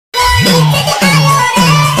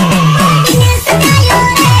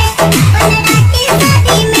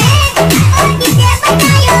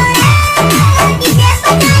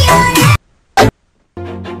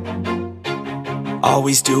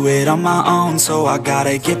always do it on my own, so I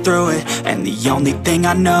gotta get through it. And the only thing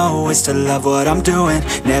I know is to love what I'm doing.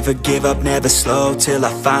 Never give up, never slow, till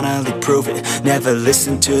I finally prove it. Never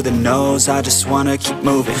listen to the no's, I just wanna keep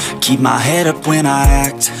moving. Keep my head up when I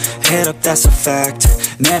act, head up, that's a fact.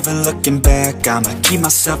 Never looking back, I'ma keep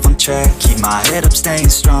myself on track. Keep my head up, staying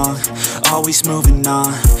strong, always moving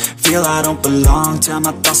on. Feel I don't belong, tell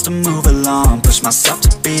my thoughts to move along. Push myself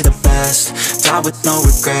to be the best, die with no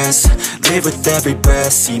regrets. Live with every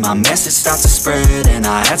breath, see my message start to spread. And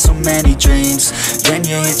I had so many dreams, then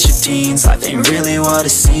you hit your teens. Life ain't really what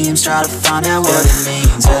it seems, try to find out what it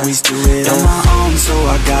means. Always do it on my own, so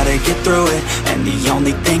I gotta get through it. And the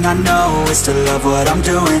only thing I know is to love what I'm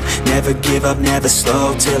doing. Never give up, never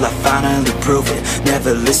slow, till I finally prove it.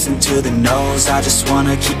 Never listen to the no's, I just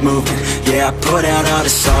wanna keep moving. Yeah, I put out all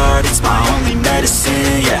this art, it's my only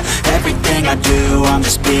medicine. Yeah, everything I do, I'm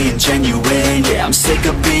just being genuine. Yeah, I'm sick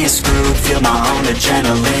of being screwed, feel my own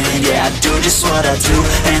adrenaline. Yeah, I do just what I do,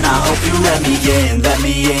 and I hope you let me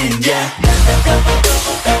in, yeah.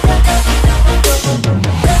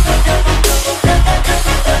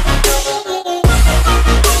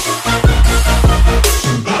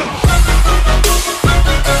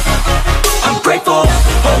 I'm grateful,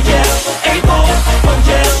 oh yeah, able, oh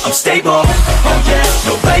yeah, I'm stable, oh yeah,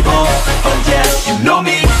 no label, oh yeah, you know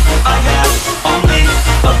me, I have only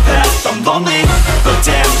a path, I'm lonely, but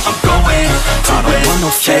damn, I'm going to win. I don't want no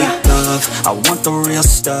fake love, I want the real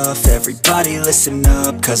stuff. Everybody listen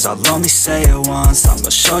up, cause I'll only say it once. I'm gonna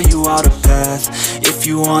show you all the path, if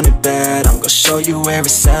you want it bad. I'm gonna show you where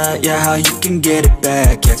it's at, yeah, how you can get it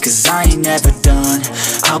back. Yeah, cause I ain't never done,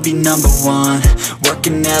 I'll be number one.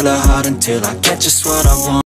 Working hella hard until I get just what I want.